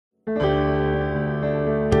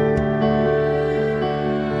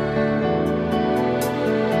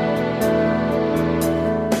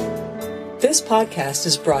This podcast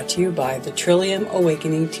is brought to you by the Trillium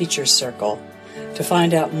Awakening Teachers Circle. To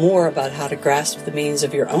find out more about how to grasp the means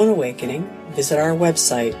of your own awakening, visit our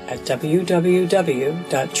website at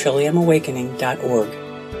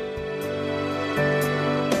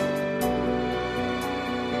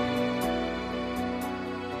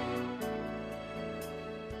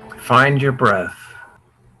Find your breath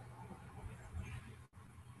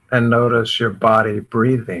and notice your body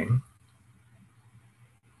breathing,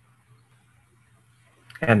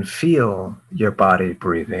 and feel your body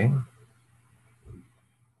breathing.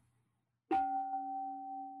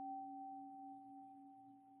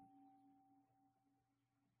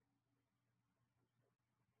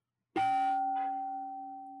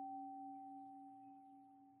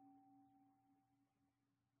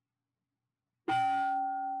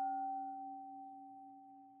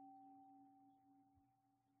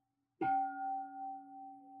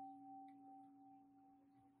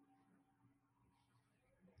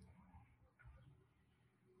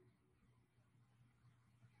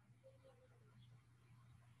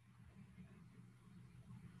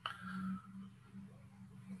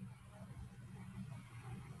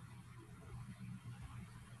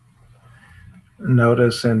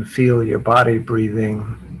 Notice and feel your body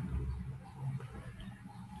breathing.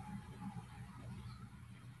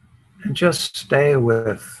 And just stay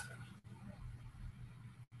with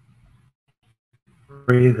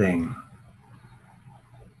breathing.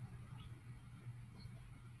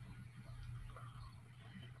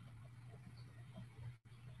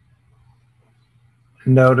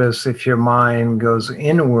 Notice if your mind goes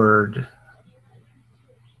inward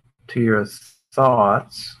to your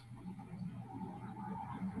thoughts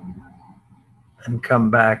and come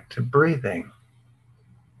back to breathing.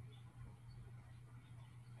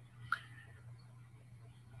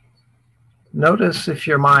 Notice if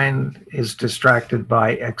your mind is distracted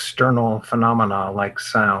by external phenomena like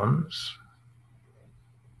sounds,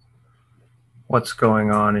 what's going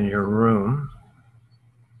on in your room,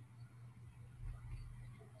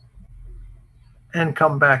 and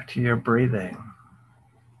come back to your breathing.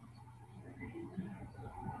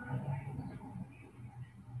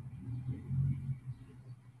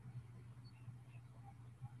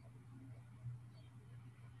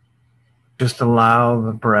 Just allow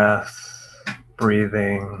the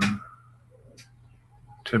breathing,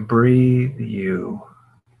 to breathe you,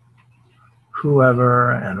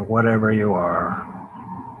 whoever and whatever you are.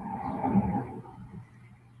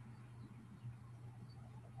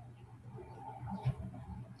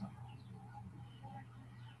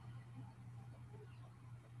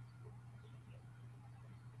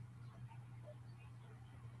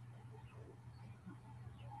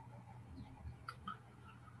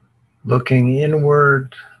 Looking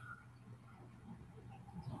inward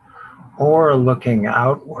or looking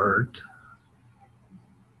outward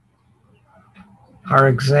are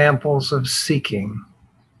examples of seeking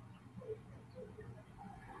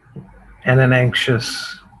and an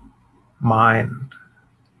anxious mind.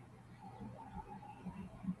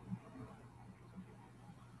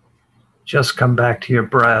 Just come back to your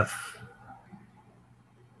breath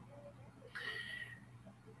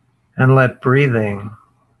and let breathing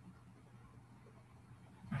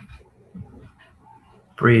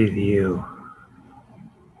breathe you,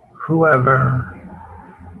 whoever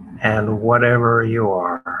and whatever you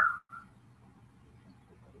are.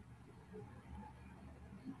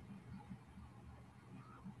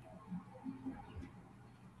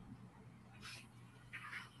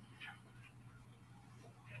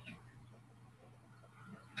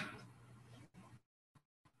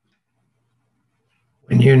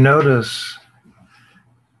 When you notice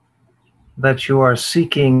that you are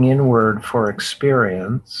seeking inward for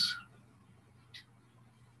experience,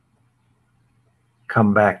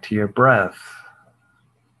 come back to your breath.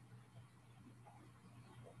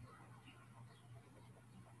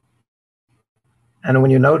 And when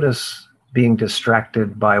you notice being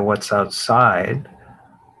distracted by what's outside,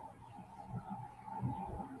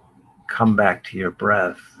 come back to your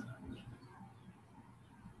breath.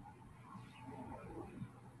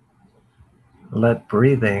 Let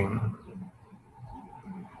breathing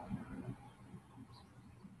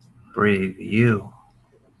breathe you.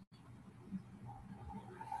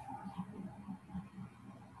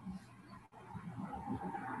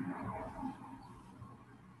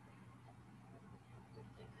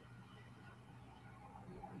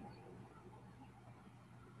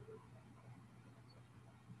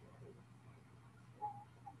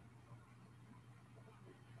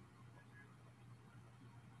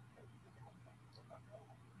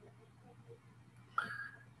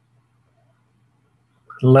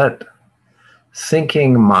 Let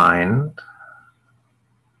thinking mind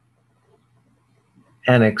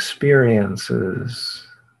and experiences,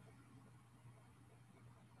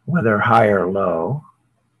 whether high or low,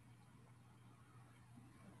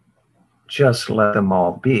 just let them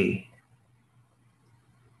all be.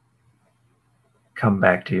 Come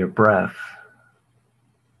back to your breath.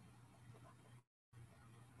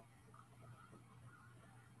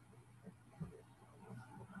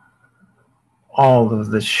 All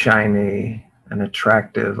of the shiny and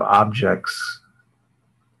attractive objects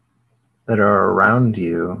that are around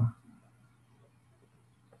you,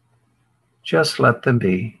 just let them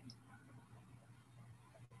be.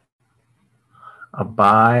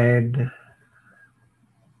 Abide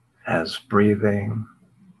as breathing.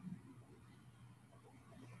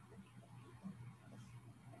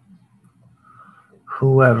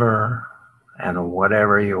 Whoever and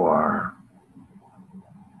whatever you are.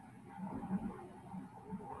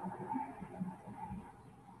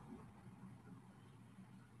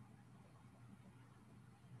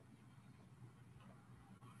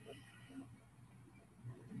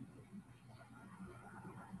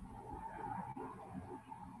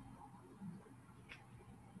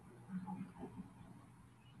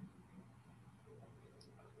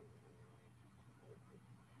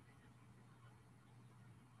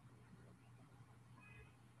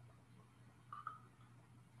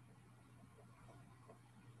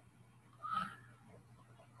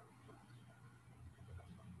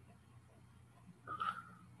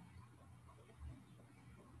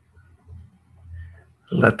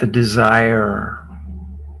 Let the desire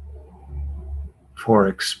for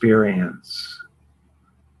experience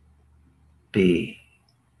be.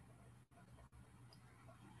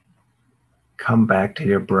 Come back to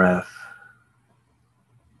your breath.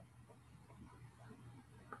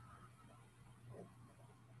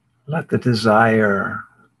 Let the desire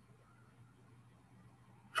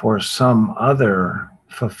for some other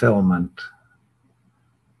fulfillment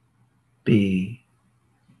be.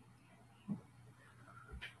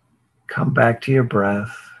 Come back to your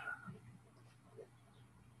breath.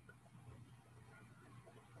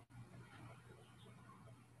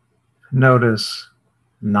 Notice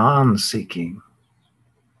non-seeking.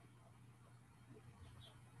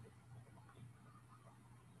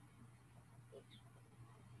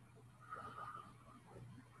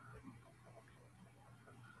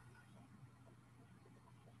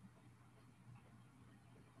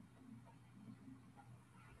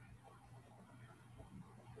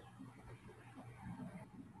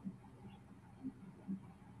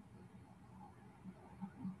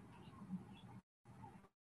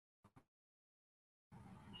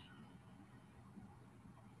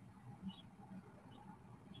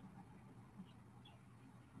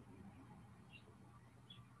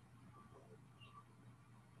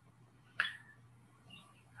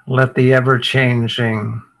 Let the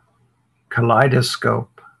ever-changing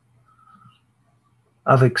kaleidoscope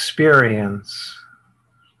of experience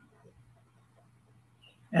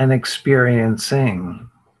and experiencing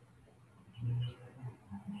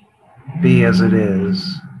be as it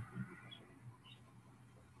is.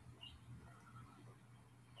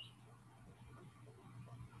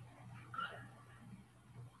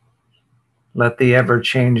 Let the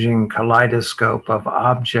ever-changing kaleidoscope of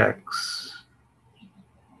objects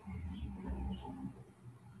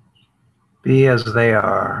be as they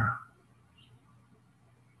are.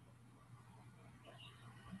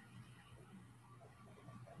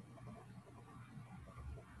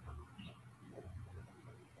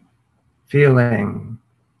 Feeling,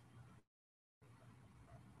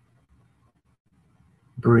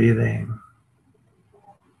 breathing.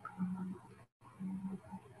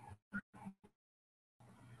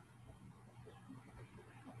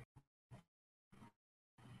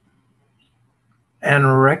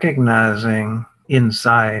 And recognizing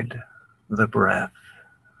inside the breath.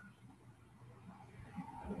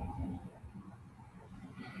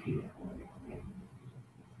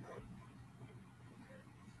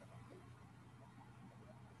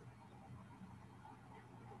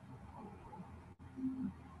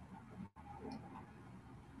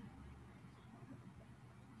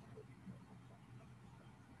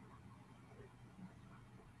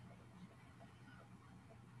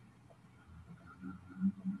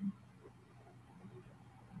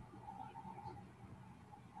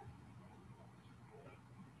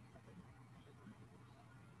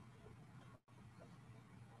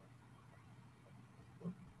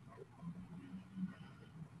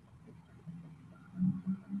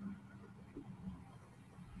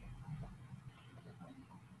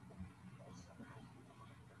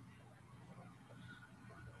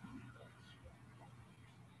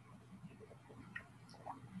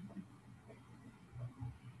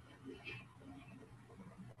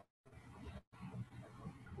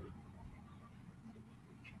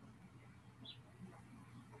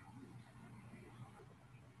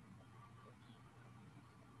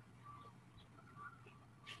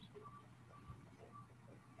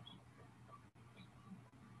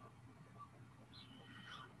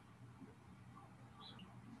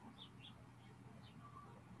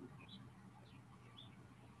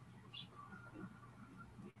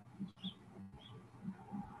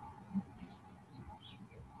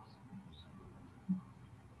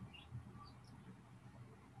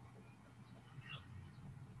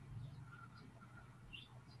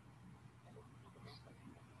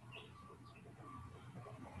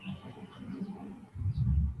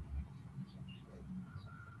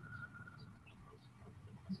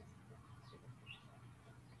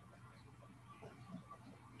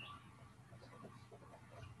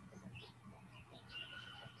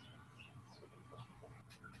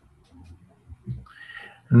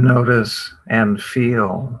 Notice and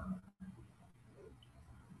feel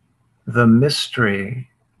the mystery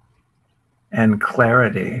and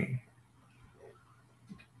clarity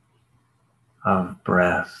of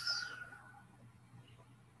breath.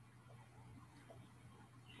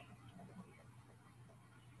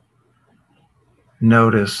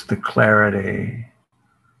 Notice the clarity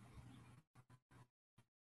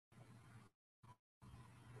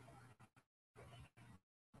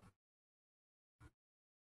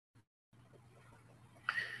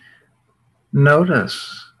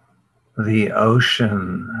Notice the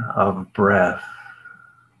ocean of breath,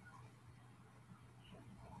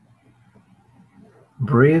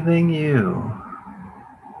 breathing you,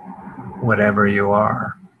 whatever you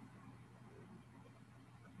are.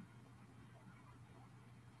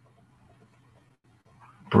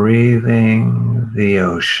 Breathing the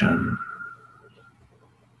ocean.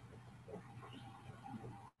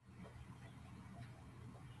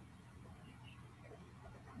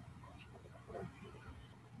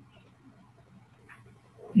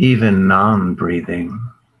 Even non-breathing,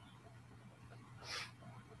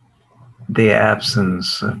 the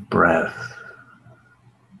absence of breath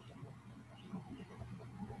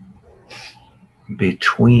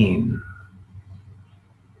between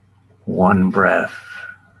one breath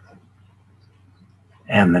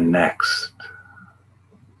and the next.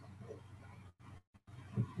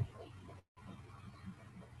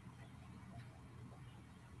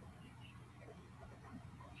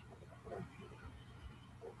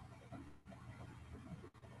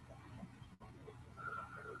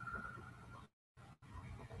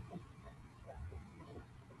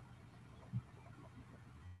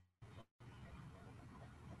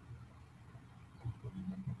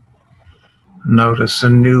 Notice a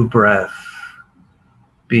new breath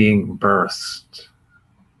being birthed.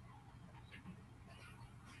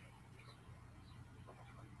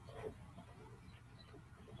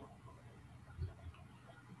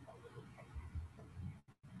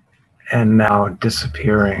 And now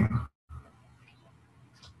disappearing.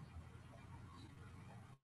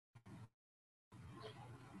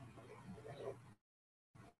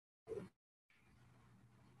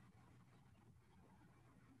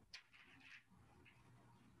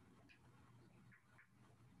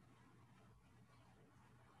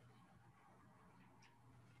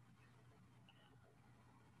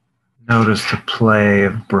 Notice the play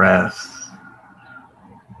of breath.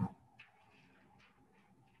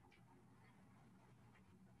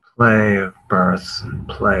 Play of birth and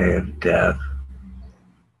play of death.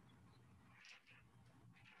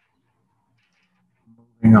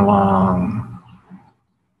 Moving along.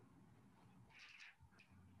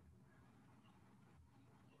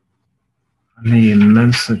 The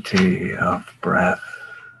immensity of breath.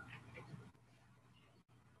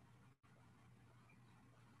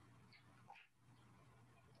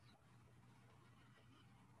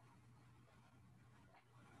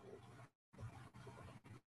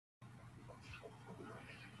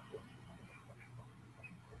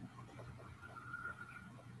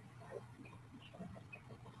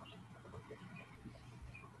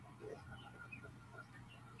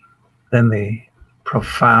 Then the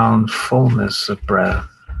profound fullness of breath.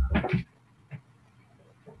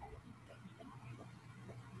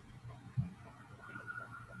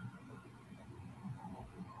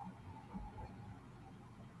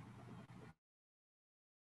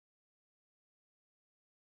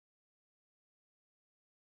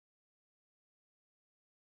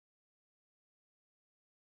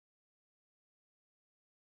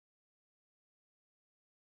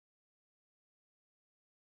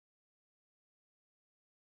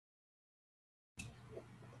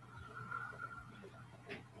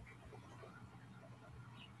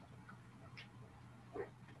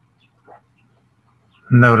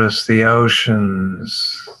 Notice the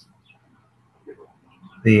oceans,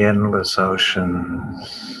 the endless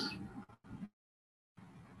oceans,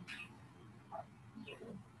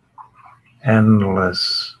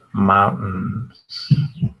 endless mountains,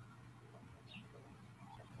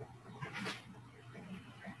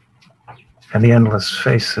 and the endless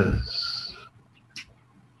faces,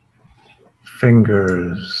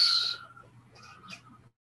 fingers,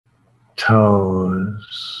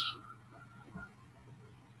 toes,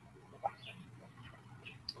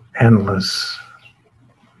 endless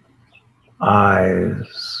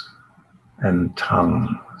eyes and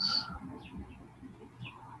tongues.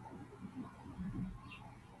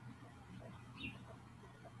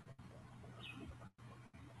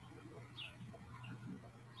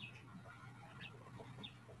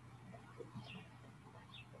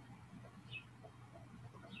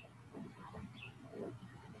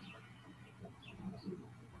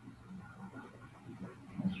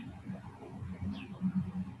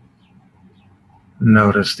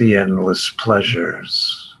 Notice the endless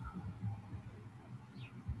pleasures.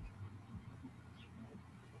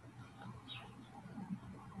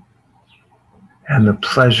 And the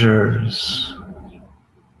pleasures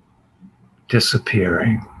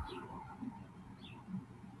disappearing.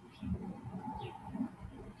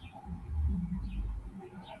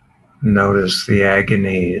 Notice the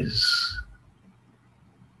agonies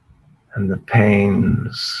and the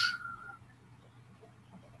pains.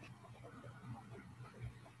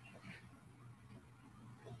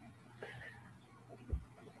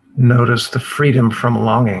 Notice the freedom from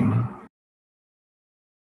longing.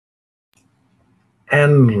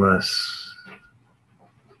 Endless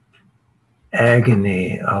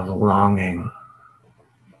agony of longing.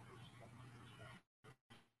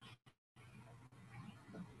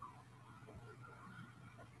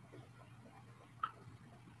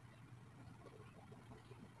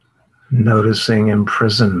 Noticing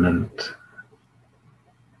imprisonment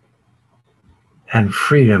and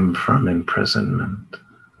freedom from imprisonment.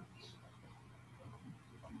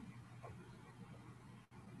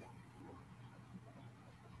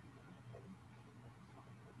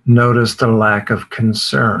 Notice the lack of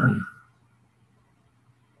concern.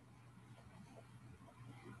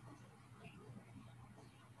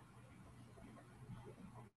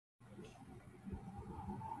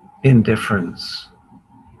 Indifference,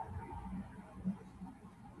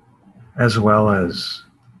 as well as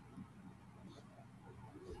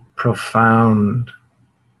profound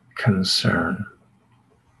concern.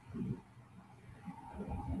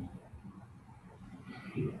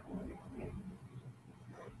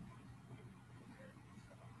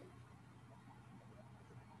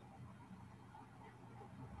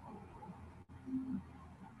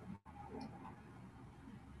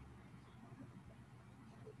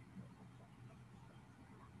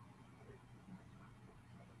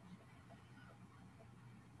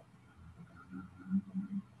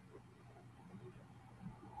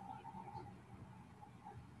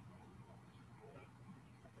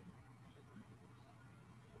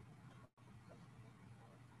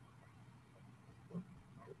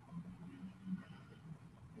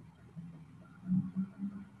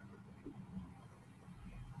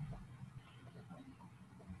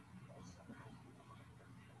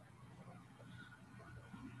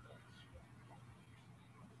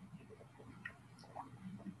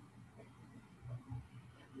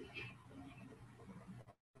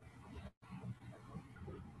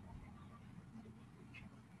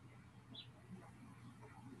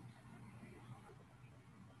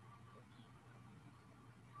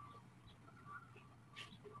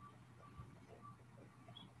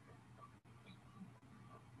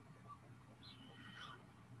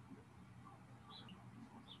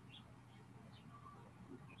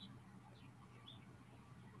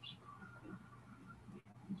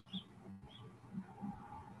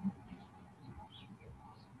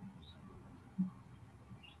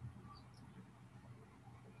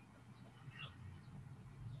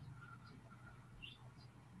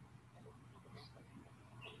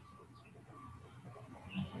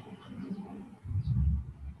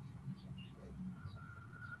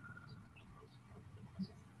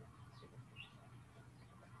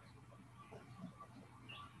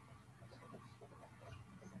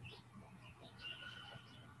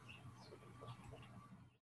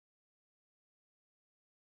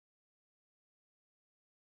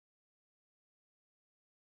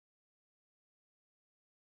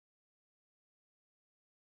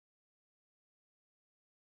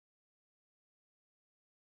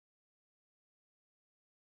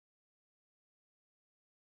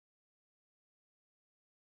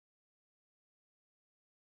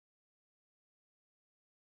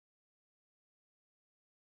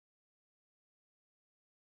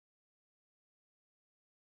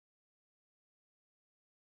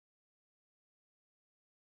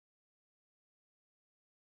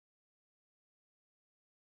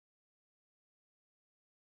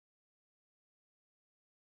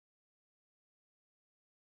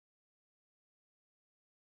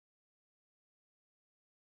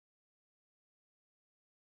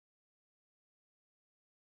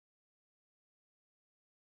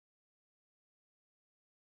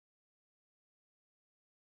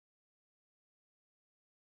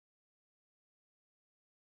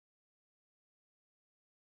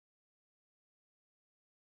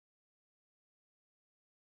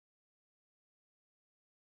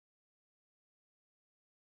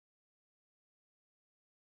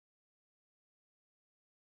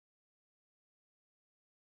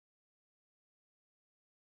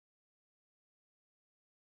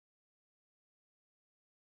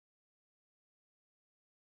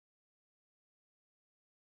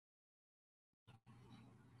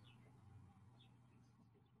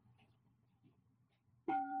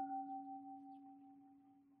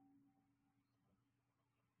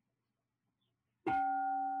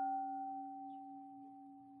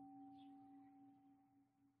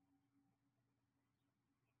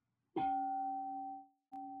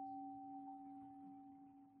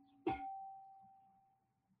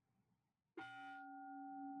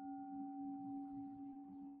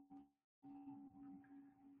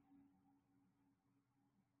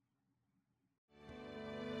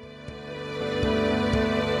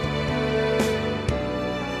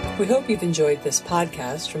 We hope you've enjoyed this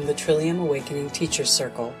podcast from the Trillium Awakening Teachers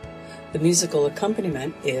Circle. The musical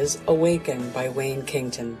accompaniment is Awaken by Wayne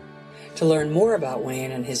Kington. To learn more about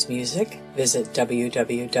Wayne and his music, visit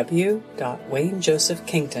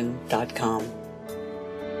www.waynejosephkington.com.